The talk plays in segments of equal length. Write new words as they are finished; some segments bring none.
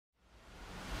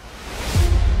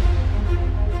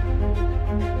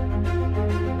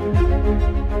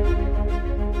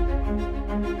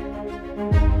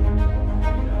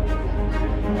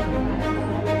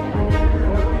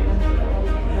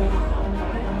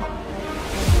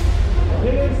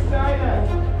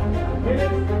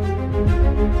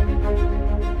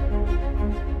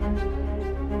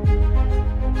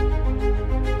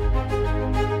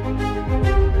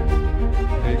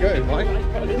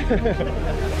First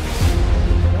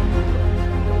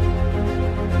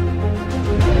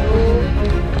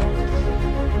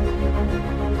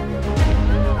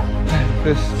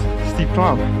steep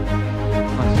climb.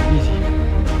 Nice and easy.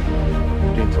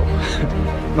 Gentle.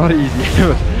 Not easy,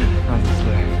 but nice and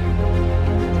slow.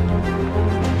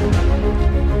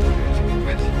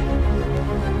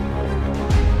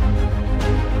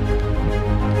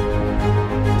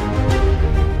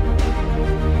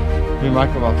 We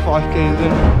might go about 5 k's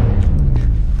in.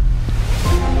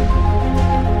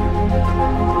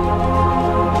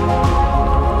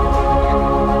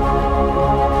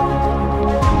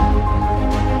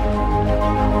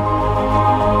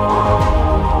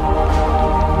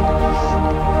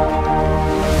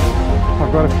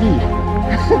 I've got a pee.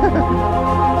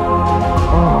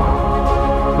 Oh,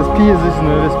 this pee is this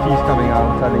nervous pee's coming out,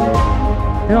 I'm telling you.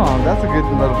 Yeah, that's a good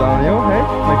little downhill, hey?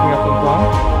 Making up some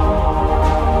time.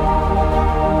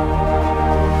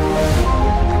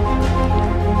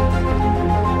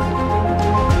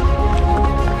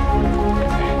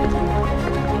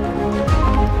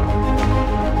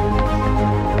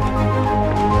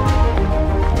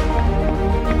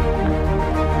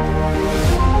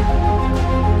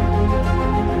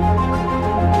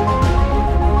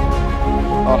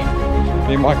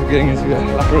 Me and Michael getting into a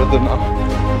lap rhythm now.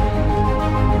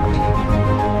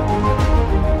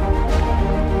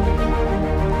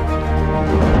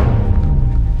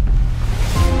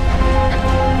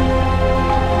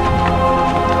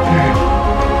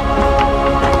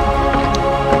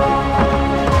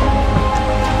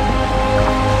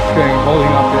 Going,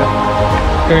 holding up here.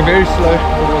 Going very slow.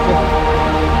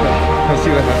 Let's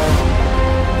see what happens.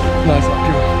 Nice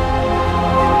uphill.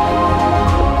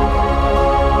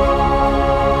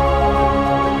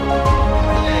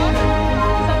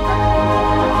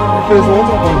 First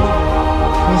water point.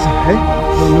 That's a hey,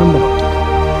 remember.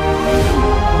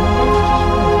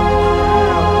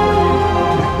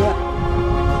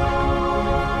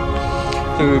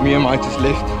 So me and Mike just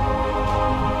left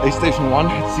a station 1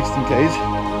 at 16 k's.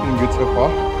 Doing good so far.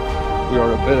 We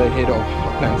are a bit ahead of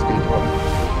our plan schedule.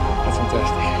 That's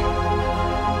fantastic.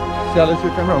 Shout out to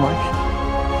your camera, Mike.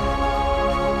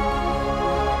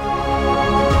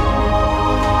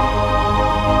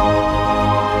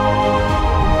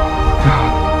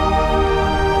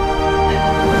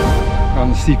 On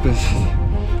the steepest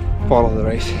part of the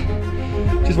race.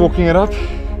 Just walking it up.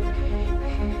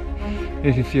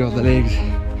 You can feel the legs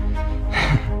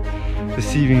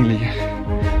deceivingly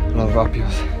a lot of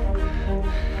uphills.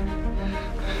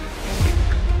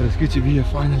 But it's good to be here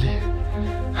finally.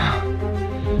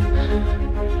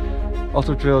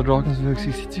 Ultra Trail Drakensberg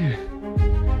 62.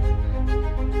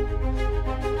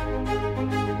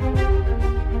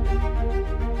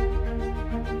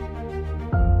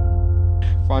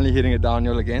 Finally hitting it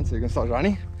downhill again, so you can start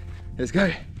running. Let's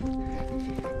go.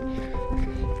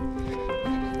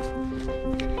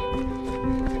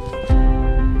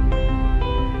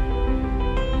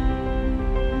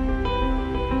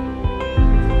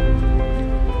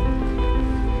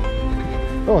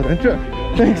 Oh, don't trip.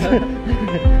 Thanks.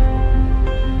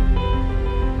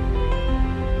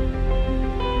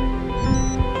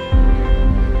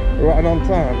 Right on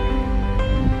time.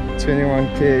 21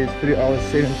 k's, 3 hours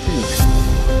 17.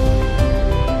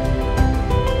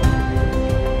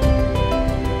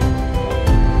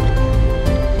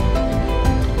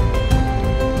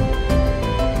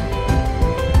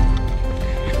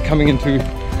 Coming into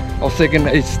our second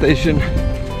aid station,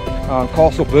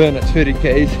 Castleburn at 30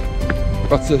 k's.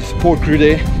 Got the support crew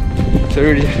there, so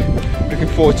really looking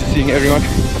forward to seeing everyone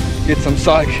get some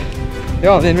psych.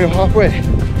 Yeah, then we're halfway,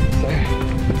 so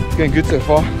it's going good so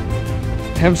far.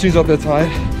 Hamstrings not that tired,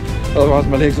 otherwise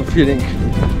my legs are feeling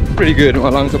pretty good, my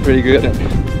lungs are pretty good, and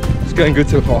it's going good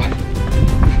so far.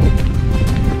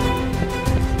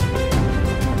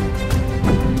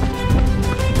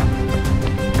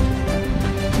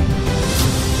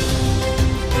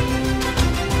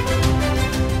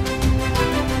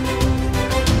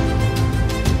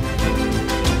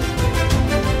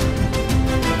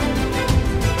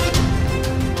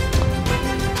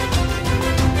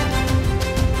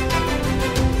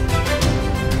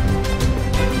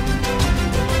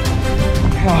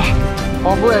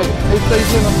 Halfway, 8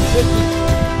 station number 50.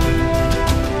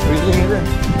 Breathing it in.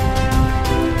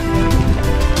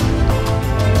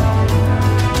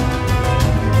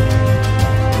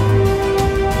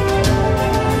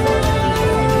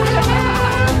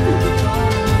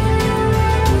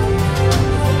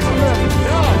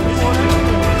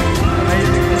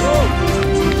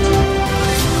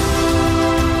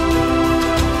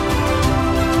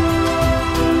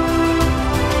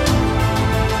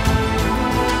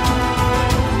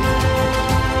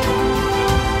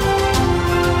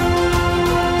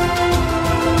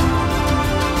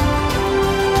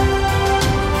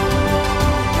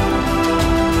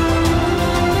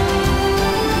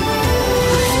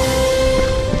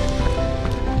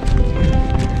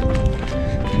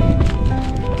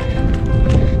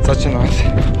 such a nice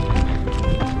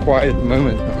quiet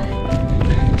moment now.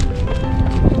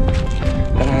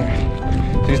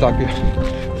 Seems like the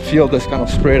field is kind of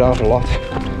spread out a lot,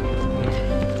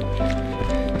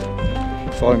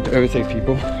 starting to overtake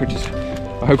people, which is,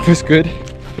 I hope, is good.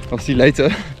 I'll see later.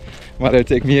 Might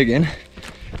overtake me again.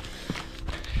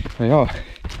 But yeah,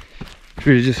 it's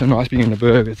really just so nice being in the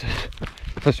Berg. It's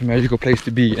such a magical place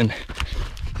to be, and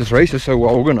this race is so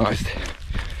well organized.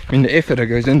 I mean, the effort that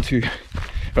goes into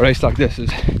a race like this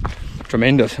is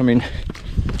tremendous. I mean,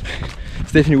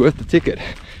 it's definitely worth the ticket.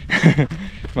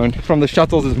 From the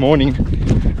shuttles this morning, you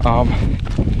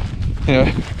know,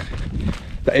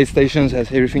 the aid stations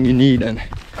has everything you need, and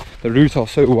the routes are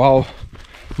so well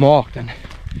marked, and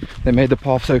they made the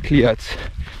path so clear. It's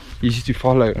easy to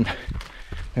follow, and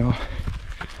you know,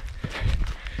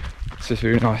 it's just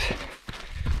very nice.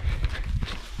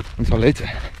 Until later.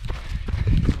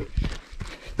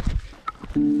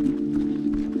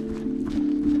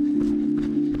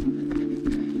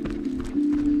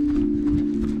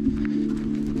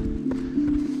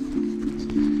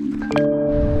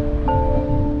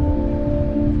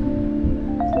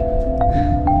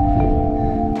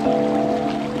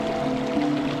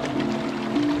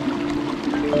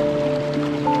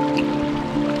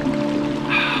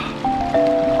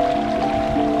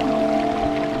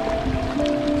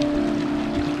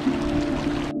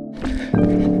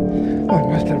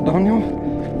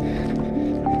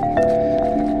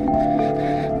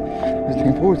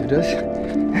 Forward to this.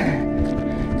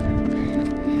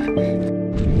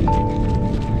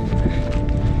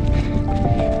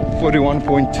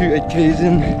 41.28 k's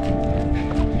in,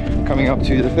 coming up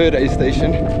to the third aid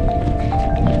station.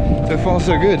 So far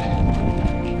so good.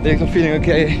 Legs are feeling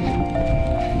okay.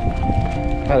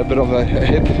 Had a bit of a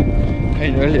hip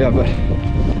pain earlier, but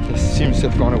this seems to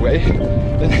have gone away.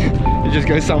 Then you just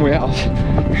go somewhere else.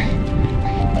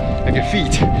 Like your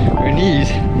feet, your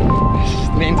knees. It's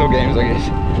just mental games, I guess.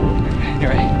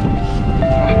 Anyway.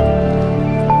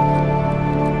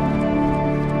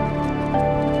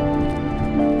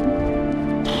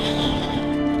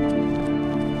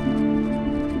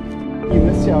 You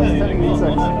missed you, I was telling you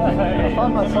so. I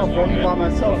found myself running by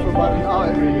myself for about an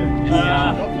hour.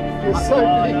 You're so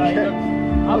big.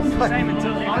 I was the same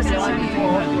until I said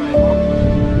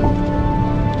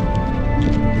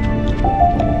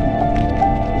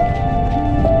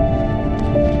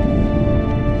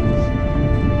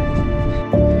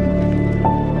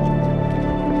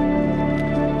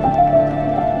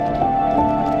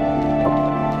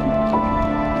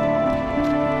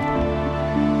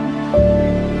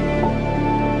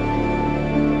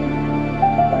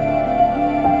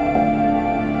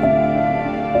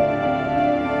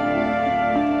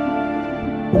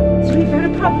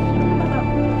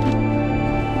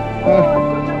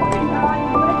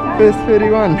First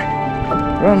 31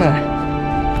 runner.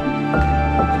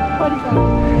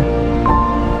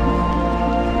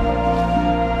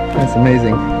 That's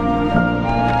amazing.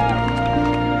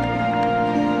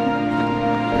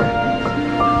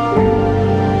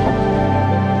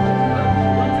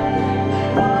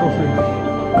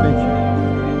 Thank you.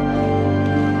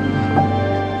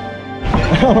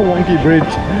 On a wonky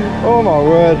bridge. Oh my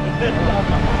word.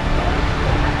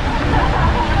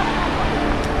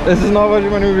 This is not what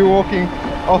you want to be walking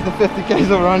after 50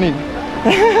 k's of running.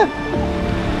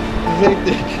 It's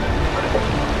hectic.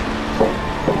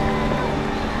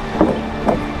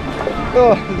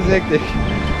 Oh, this is hectic.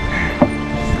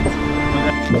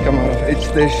 Come out of aid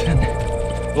station.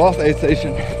 Last aid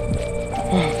station.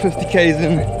 Oh, 50 k's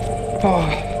in. Oh,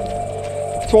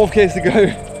 12 k's to go.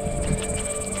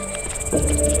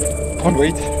 Can't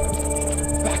wait.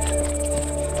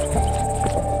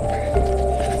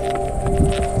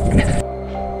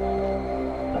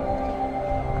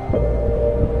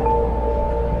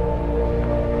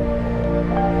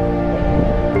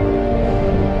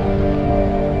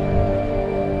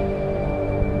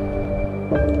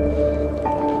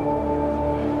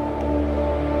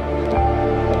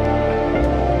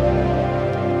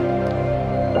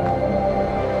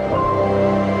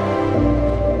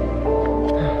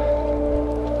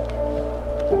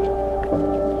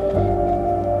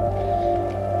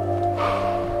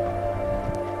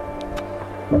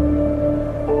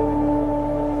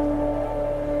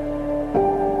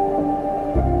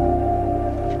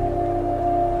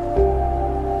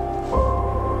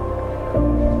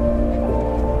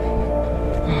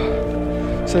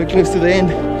 So close to the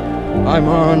end. I'm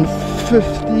on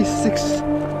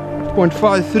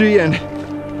 56.53 and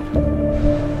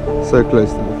so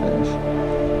close to the finish.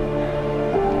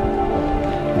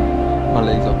 My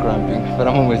legs are cramping, but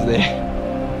I'm almost there.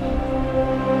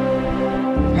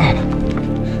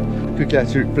 quickly had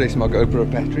to replace my GoPro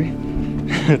battery.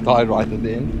 It died right at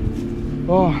the end.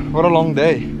 Oh, what a long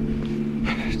day.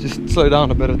 Just slow down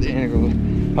a bit at the end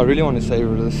because I really want to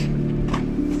savor this.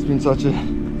 It's been such an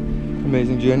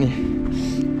amazing journey.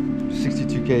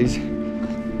 62 k's.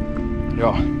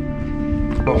 Yeah.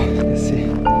 Oh, let's see.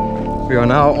 We are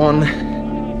now on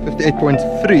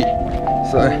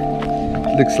 58.3. So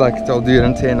it looks like I'll do it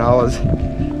in 10 hours.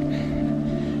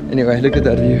 Anyway, look at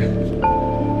that view.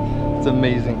 It's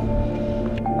amazing.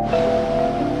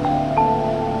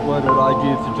 What would I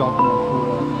give to jump in that pool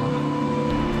right now?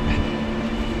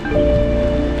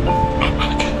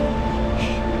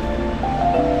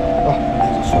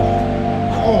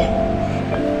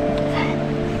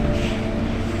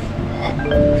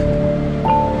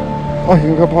 Oh, you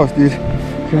can go past, dude.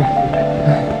 Okay.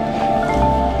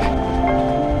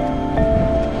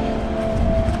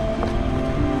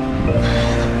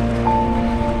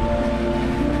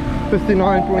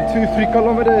 59.23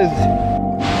 kilometers.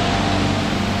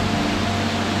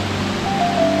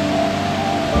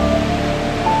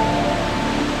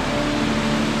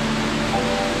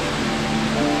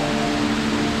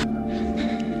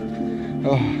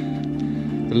 Oh,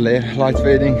 the light's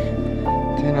fading.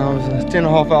 10 hours, 10 and a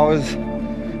half hours.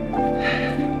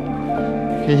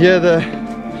 Can hear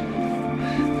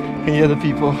the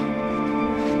people.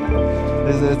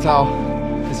 That's how.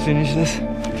 Let's finish this.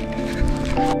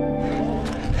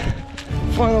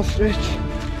 Final stretch.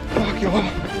 Fuck y'all.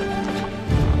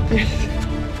 Yes.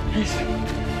 Yes.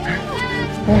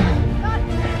 Oh.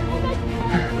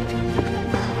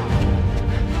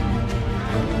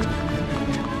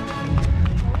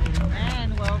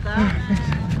 And well done.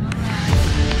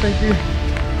 Thank you.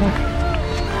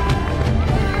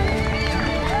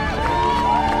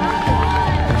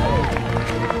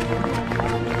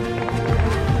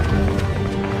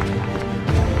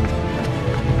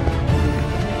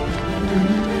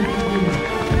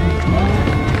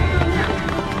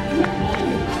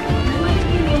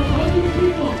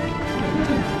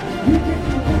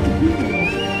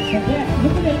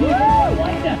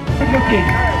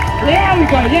 There we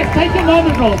go, yes, take your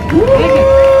moment, Roll. Take it.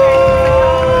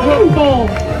 Good ball.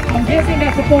 I'm guessing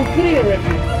that's a ball 3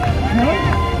 already. No?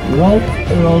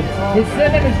 Roll. His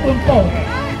surname is Uncut.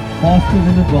 Faster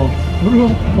than a bolt.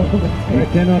 I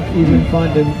cannot even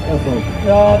find a bolt.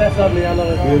 Oh, that's lovely, I love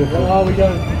it. Beautiful. Oh, we go.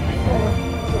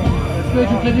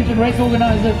 Spiritual Clinton race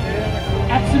organizer,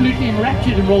 absolutely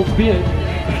enraptured in Roll's beard.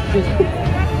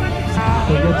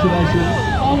 Congratulations.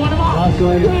 Oh, one of our Last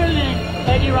one. brilliant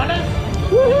lady runners.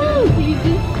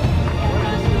 Easy.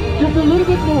 Just a little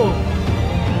bit more.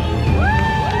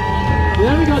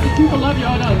 There we go, the people love you.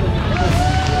 Oh no.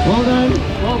 Well done.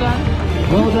 Well done.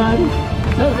 Well done.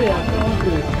 Sophia.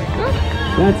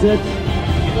 That's it.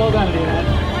 Well done, Leah.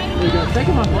 There we go.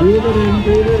 Second one. Breathe it in,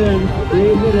 breathe it in,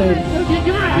 breathe it in. Okay,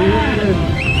 give her a Breathe it hand. in.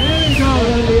 There we go. Well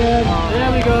done, Leah.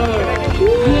 There we go.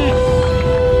 Yes.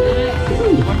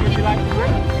 What would you like?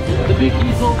 The big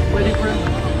easel ready for him.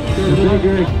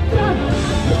 Great.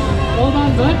 Well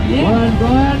done, bud. Yeah. Well done,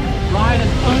 Brian. Ryan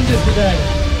has owned it today.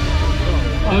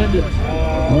 Owned it.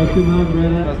 Welcome home,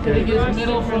 brother. Getting his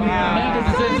medal from Amanda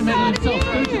deserves a medal himself.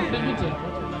 Spiritual Clinton.